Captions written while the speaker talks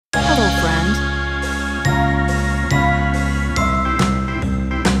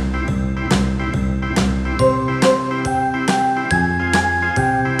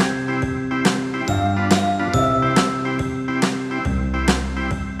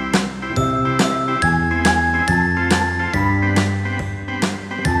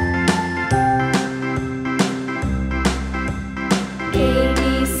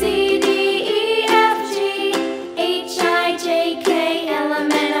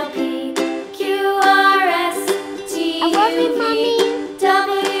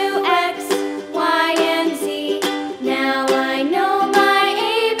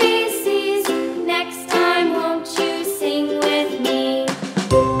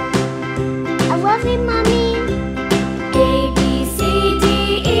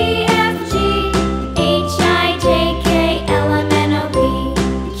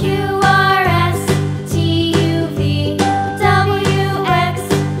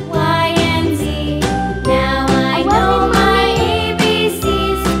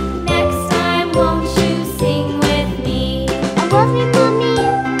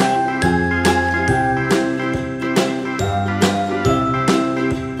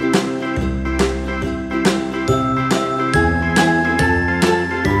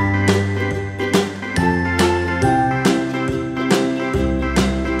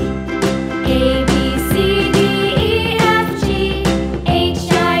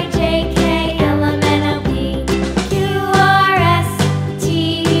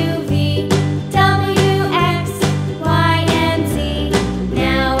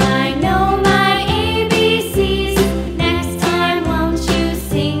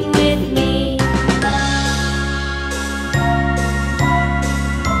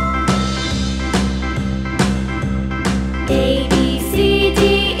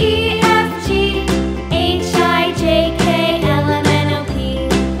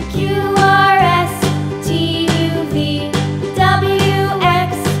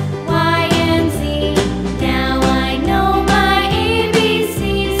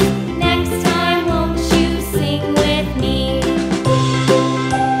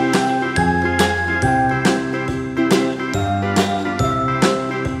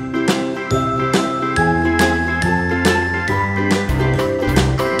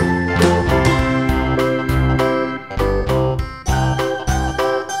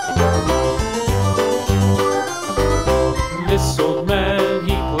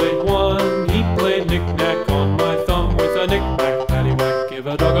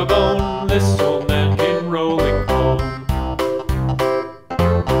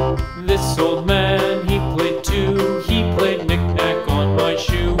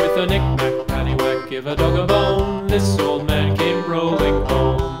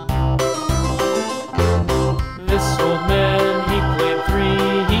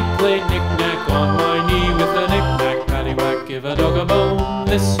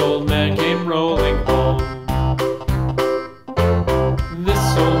this old man came rolling home.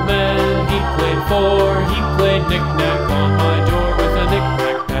 This old man, he played four, he played knick-knack on my door with a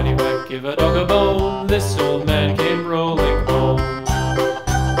knick-knack, paddywhack, give a dog a bone. This old man came rolling home.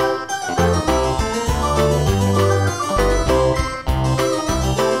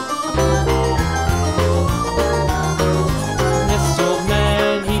 This old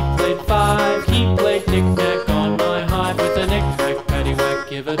man, he played five, he played knick-knack on my hive with a knick-knack, paddywhack,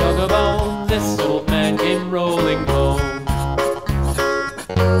 give a dog a bone. This old man came rolling home.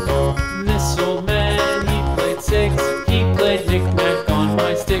 This old man, he played six, he played knick-knack on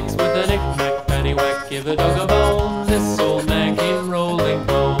my sticks with a knick-knack, paddywhack, give a dog a bone. This old man came rolling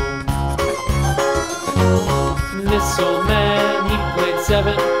home. This old man, he played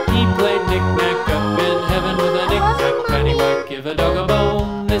seven, he played knick-knack up in heaven with a knick-knack, paddywhack, give a dog a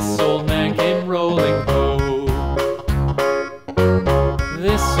bone. This old man came rolling home.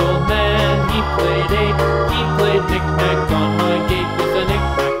 This old man, he played eight, he played knick-knack on my gate with a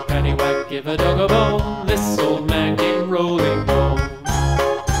knick-knack, paddywhack, give a dog a bone. This old man came rolling home.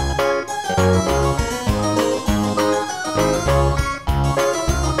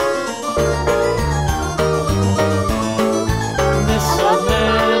 This old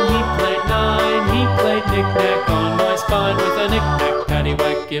man, he played nine, he played knick-knack on my spine with a knick-knack,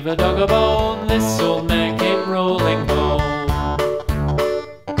 paddywhack, give a dog a bone. This old man came rolling home.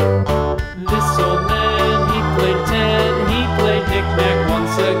 This old man, he played ten, he played knick-knack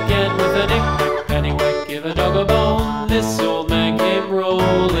once again with a knick-knack, paddywhack, give a dog a bone. This old man came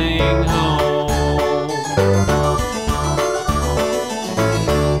rolling home.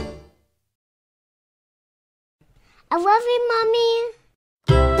 I love you, Mommy.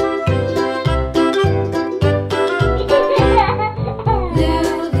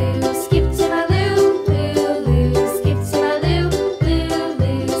 Lulu, skip to my loo. Lulu, skip to my loo.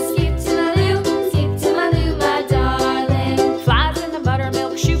 Lulu, skip to my loo. Skip to my loo, my darling. Flies in the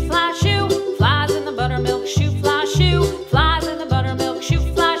buttermilk shoe, fly shoe. Flies in the buttermilk shoe, fly shoe. Flies in the buttermilk shoe,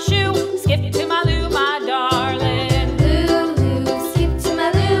 fly shoe. Skip to my loo, my darling. Lulu, skip to my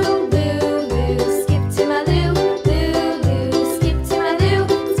loo. Lulu, skip to my loo. Lulu, skip to my loo.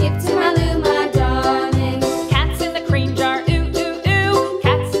 Skip to my loo, my darling. Cats in the cream jar, ooh, ooh, ooh.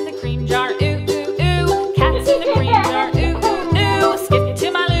 Cats in the cream jar, ooh, ooh, ooh. Cats in the cream jar, ooh, ooh, ooh. Skip to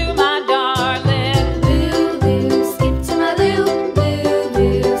my loo, my darling. Lulu, skip to my loo.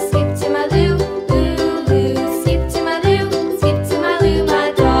 Lulu, skip to my loo. Lulu, skip to my loo. Skip to my loo, my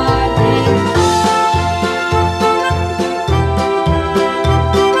darling.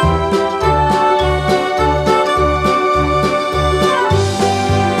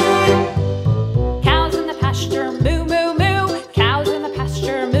 Cows in the pasture, moo, moo, moo. Cows in the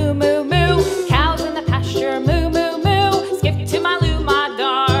pasture, moo, moo, moo. Cows in the pasture, moo, moo, moo. Skip to my loo, my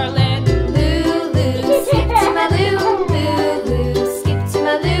darling. Lulu, skip to my loo. Lulu, skip to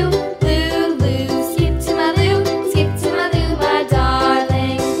my loo. Lulu, skip to my loo. Skip to my loo, my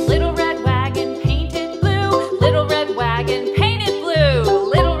darling. Little red wagon painted blue. Little red wagon painted blue.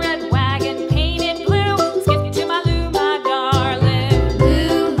 Little red wagon painted blue. Skip to my loo, my darling.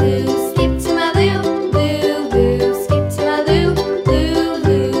 Lulu, skip to my loo. Lulu, skip to my loo.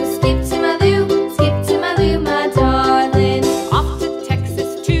 Lulu, skip to my loo. Skip to my loo, my darling. Off to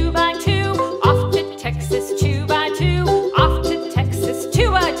Texas 2x2. Off to Texas 2x2. Off to Texas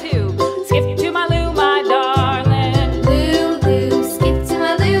 2x2. Skip to my loo, my darling. Lulu, skip to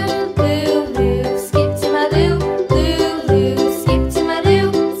my loo. Lulu, skip to my loo. Lulu, skip to my loo.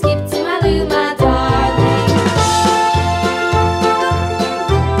 Skip to my loo, my darling.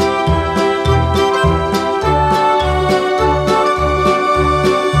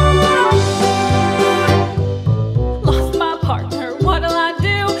 Lost my partner, what'll I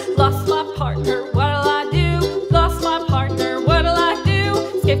do? Lost my partner, what'll I do? Lost my partner, what'll I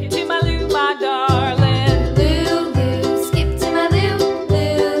do? Skip to my loo, my darling. Lulu, skip to my loo.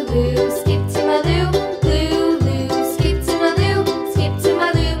 Lulu, skip to my loo. Lulu, skip to my loo. Skip to my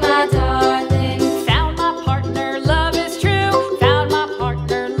loo, my darling. Found my partner, love is true. Found my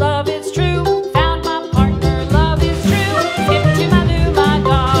partner, love is true. Found my partner, love is true. Skip to my loo, my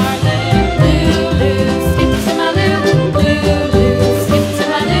darling. Lulu, skip to my loo. Lulu, skip to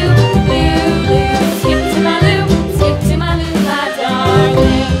my loo. Lulu, skip to my loo. Skip to my loo, my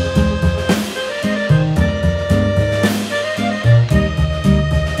darling.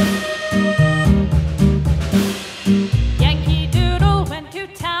 Yankee Doodle went to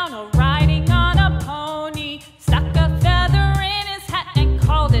town riding on a pony. Stuck a feather in his hat and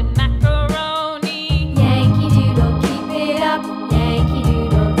called it macaroni. Yankee Doodle, keep it up. Yankee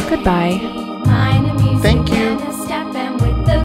Doodle. Goodbye.